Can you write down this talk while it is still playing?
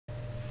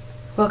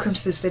Welcome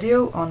to this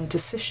video on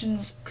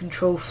decisions,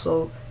 control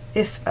flow,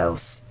 if,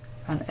 else,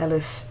 and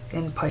elif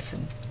in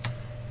Python.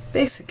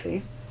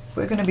 Basically,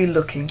 we're going to be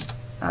looking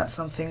at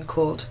something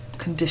called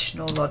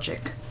conditional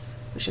logic,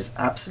 which is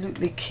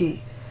absolutely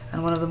key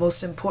and one of the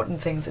most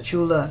important things that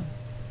you'll learn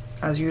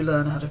as you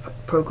learn how to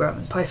program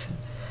in Python.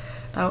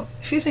 Now,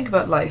 if you think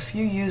about life,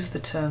 you use the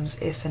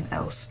terms if and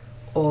else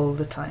all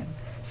the time.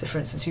 So for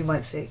instance, you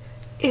might say,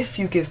 if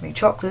you give me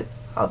chocolate,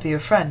 I'll be your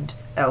friend,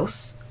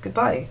 else,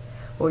 goodbye.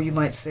 Or you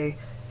might say,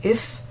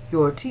 if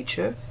you're a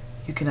teacher,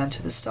 you can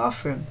enter the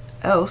staff room,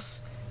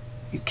 else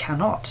you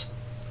cannot.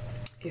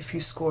 If you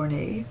score an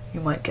A,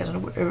 you might get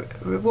a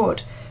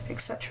reward,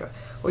 etc.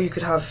 Or you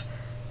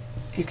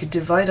could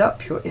divide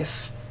up your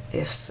ifs.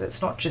 So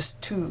it's not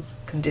just two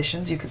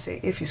conditions. You could say,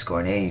 if you score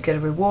an A, you get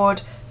a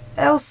reward,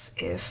 else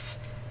if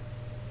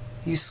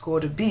you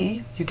scored a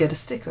B, you get a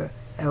sticker,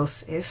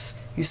 else if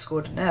you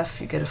scored an F,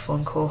 you get a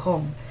phone call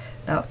home.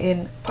 Now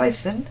in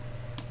Python,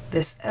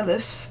 this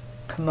elif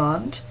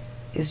command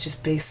is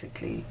just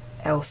basically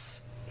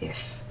else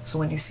if. So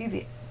when you see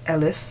the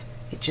elif,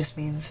 it just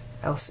means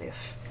else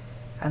if.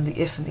 And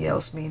the if and the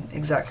else mean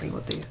exactly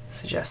what they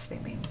suggest they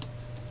mean.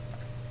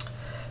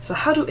 So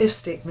how do if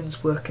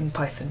statements work in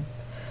Python?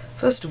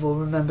 First of all,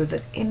 remember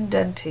that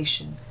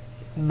indentation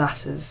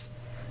matters.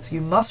 So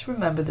you must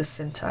remember the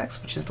syntax,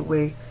 which is the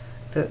way,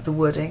 the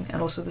wording,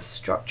 and also the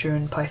structure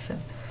in Python.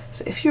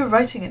 So if you're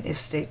writing an if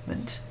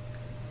statement,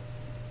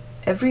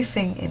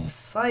 everything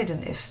inside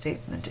an if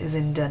statement is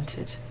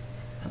indented,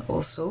 and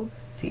also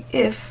the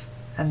if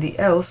and the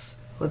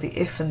else, or the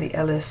if and the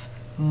elif,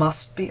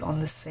 must be on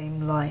the same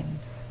line.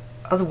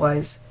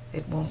 Otherwise,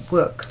 it won't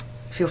work.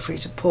 Feel free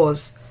to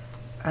pause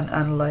and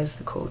analyze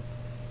the code.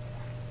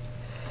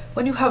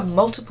 When you have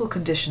multiple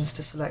conditions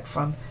to select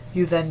from,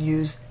 you then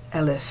use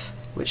elif,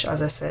 which,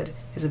 as I said,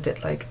 is a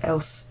bit like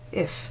else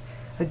if.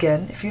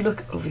 Again, if you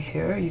look over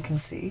here, you can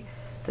see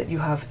that you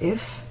have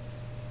if,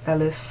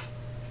 elif,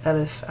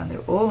 elif, and they're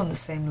all on the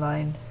same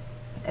line,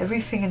 and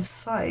everything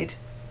inside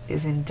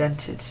is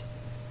indented.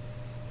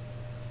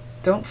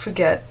 Don't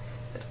forget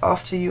that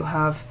after you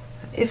have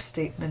an if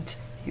statement,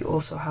 you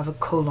also have a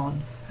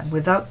colon, and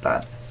without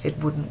that, it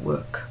wouldn't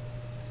work.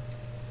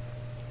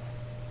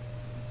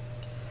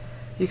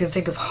 You can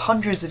think of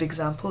hundreds of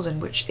examples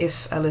in which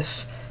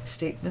if-elif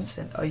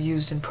statements are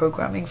used in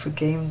programming for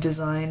game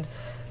design,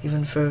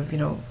 even for,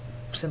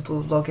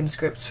 simple login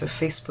scripts for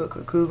Facebook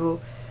or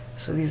Google.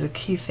 So these are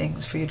key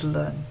things for you to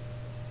learn.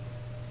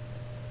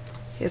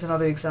 Here's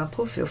another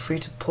example. Feel free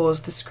to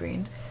pause the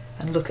screen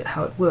and look at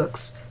how it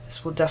works.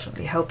 This will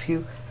definitely help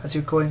you as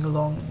you're going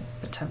along and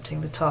attempting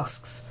the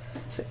tasks.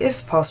 So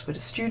if password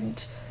is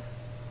student,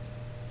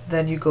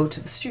 then you go to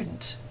the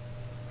student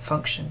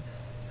function.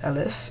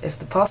 Elif, if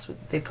the password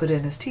that they put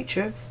in is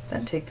teacher,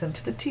 then take them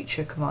to the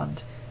teacher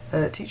command,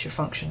 teacher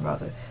function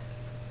rather.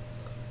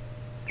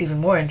 Even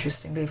more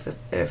interestingly,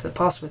 if the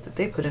password that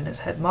they put in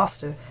is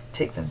headmaster,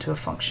 take them to a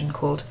function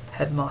called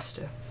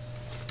headmaster.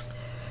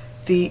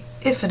 The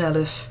if and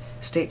elif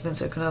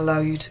statements are going to allow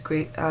you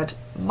to add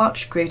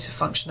much greater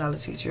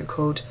functionality to your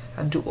code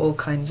and do all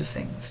kinds of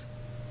things.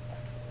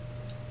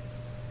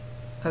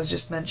 As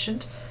just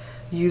mentioned,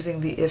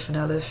 using the if and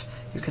elif,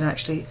 you can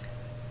actually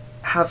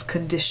have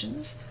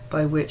conditions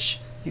by which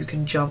you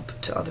can jump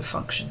to other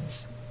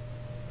functions.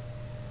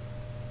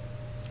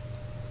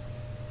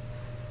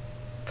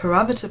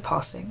 Parameter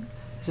passing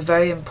is a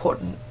very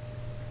important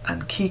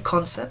and key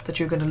concept that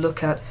you're going to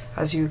look at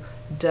as you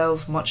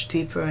delve much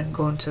deeper and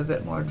go into a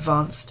bit more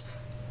advanced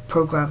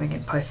programming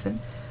in Python.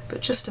 But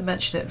just to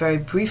mention it very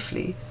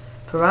briefly,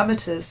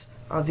 parameters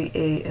are the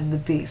A and the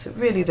B. So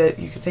really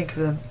you can think of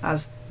them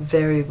as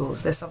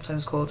variables. They're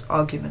sometimes called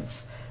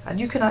arguments.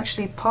 And you can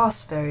actually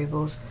pass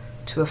variables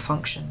to a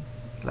function,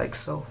 like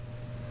so.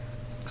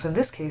 So in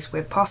this case,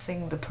 we're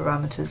passing the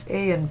parameters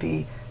A and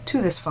B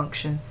to this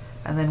function,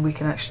 and then we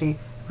can actually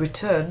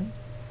return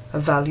a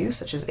value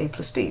such as a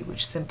plus b,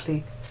 which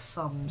simply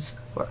sums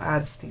or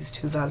adds these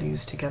two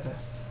values together.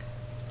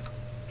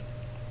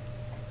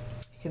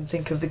 You can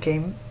think of the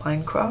game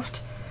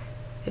Minecraft,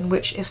 in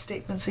which if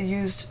statements are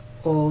used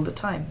all the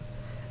time.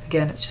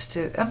 Again, it's just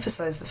to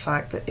emphasize the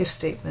fact that if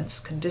statements,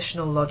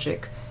 conditional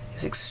logic,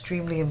 is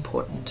extremely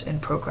important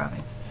in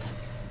programming.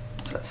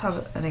 So let's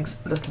have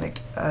look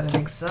at an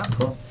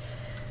example.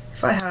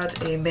 If I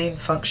had a main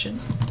function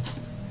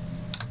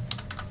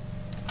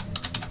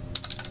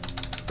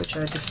which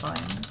I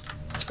define,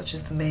 such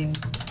as the main,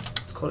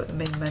 let's call it the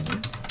main menu.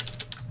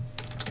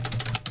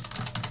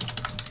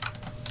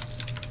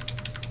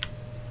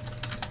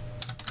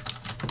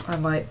 I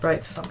might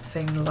write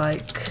something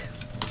like,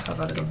 let's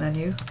have a little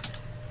menu,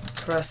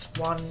 press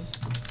 1,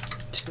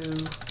 2,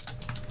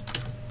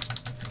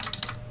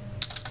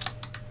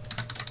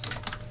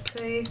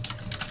 play,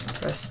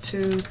 press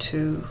 2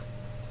 to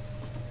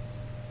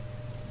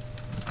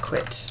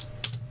quit.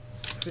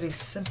 A really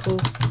simple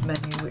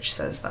menu which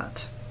says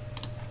that.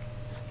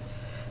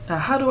 Now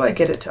how do I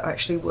get it to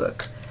actually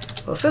work?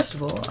 Well, first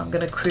of all, I'm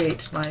going to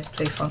create my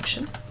play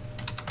function.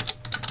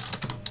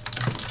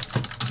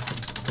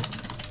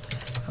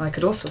 I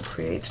could also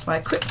create my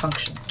quit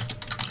function.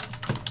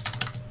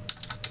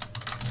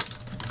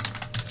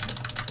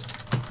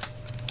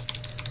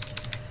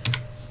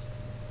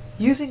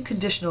 Using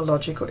conditional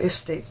logic or if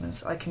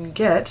statements, I can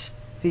get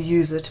the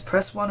user to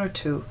press 1 or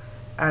 2,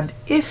 and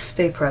if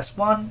they press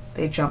 1,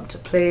 they jump to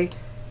play.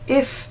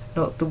 If,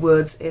 note the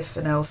words if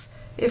and else,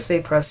 if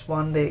they press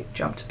 1, they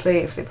jump to play.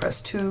 If they press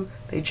 2,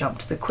 they jump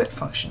to the quit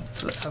function.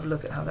 So let's have a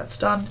look at how that's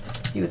done.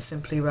 You would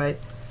simply write,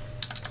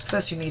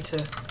 first you need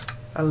to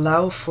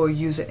allow for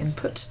user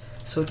input.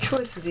 So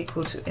choice is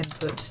equal to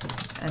input,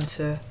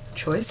 enter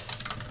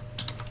choice.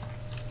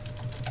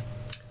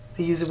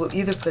 The user will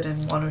either put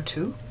in 1 or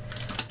 2.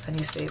 And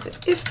you say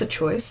that if the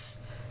choice,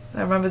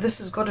 now remember this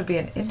has got to be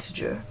an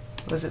integer,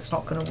 because it's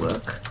not going to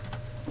work.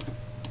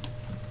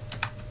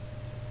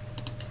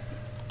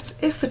 So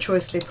if the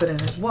choice they put in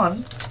is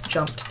 1,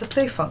 jump to the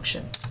play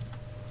function.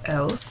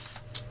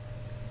 Else,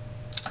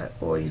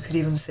 or you could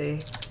even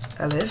say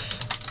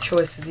elif,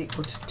 choice is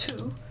equal to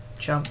 2,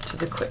 jump to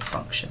the quit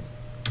function.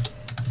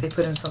 If they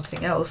put in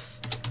something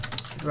else,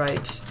 you could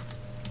write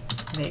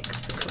make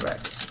the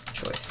correct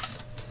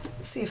choice.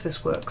 Let's see if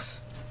this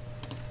works.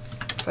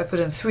 If I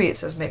put in 3, it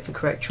says make the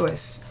correct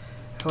choice.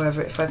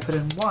 However, if I put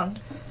in 1,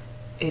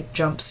 it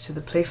jumps to the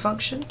play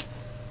function,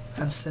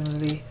 and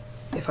similarly,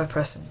 if I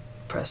press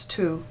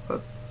 2,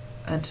 or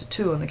enter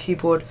 2 on the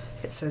keyboard,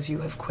 it says you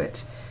have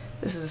quit.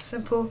 This is a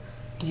simple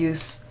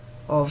use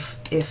of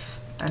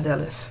if and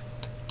elif.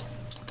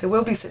 There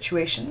will be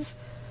situations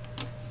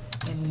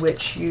in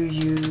which you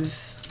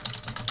use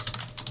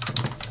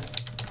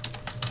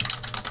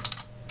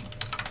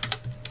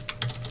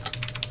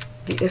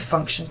the if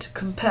function to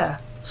compare.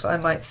 So I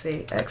might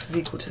say x is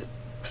equal to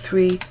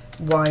 3,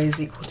 y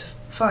is equal to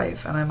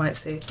 5, and I might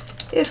say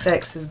if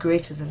x is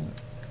greater than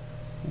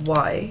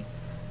y.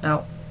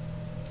 Now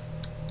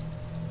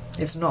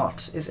it's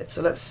not, is it?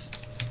 So let's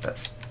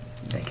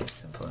make it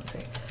simple and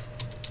say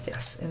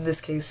yes, in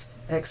this case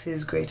x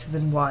is greater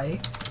than y,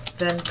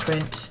 then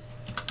print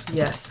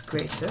yes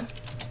greater,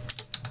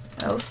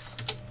 else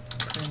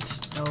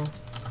print no,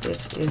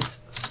 it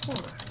is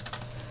smaller.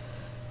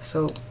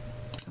 So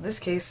in this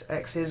case,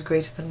 x is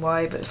greater than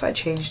y, but if I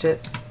changed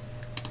it,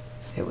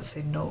 it would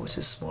say no, it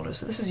is smaller.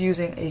 So this is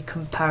using a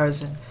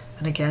comparison,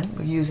 and again,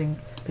 we're using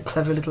the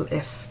clever little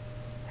if.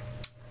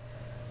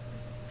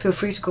 Feel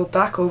free to go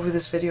back over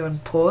this video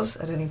and pause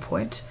at any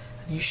point,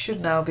 and you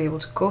should now be able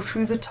to go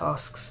through the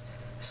tasks,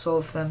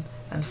 solve them,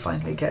 and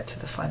finally get to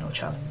the final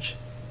challenge.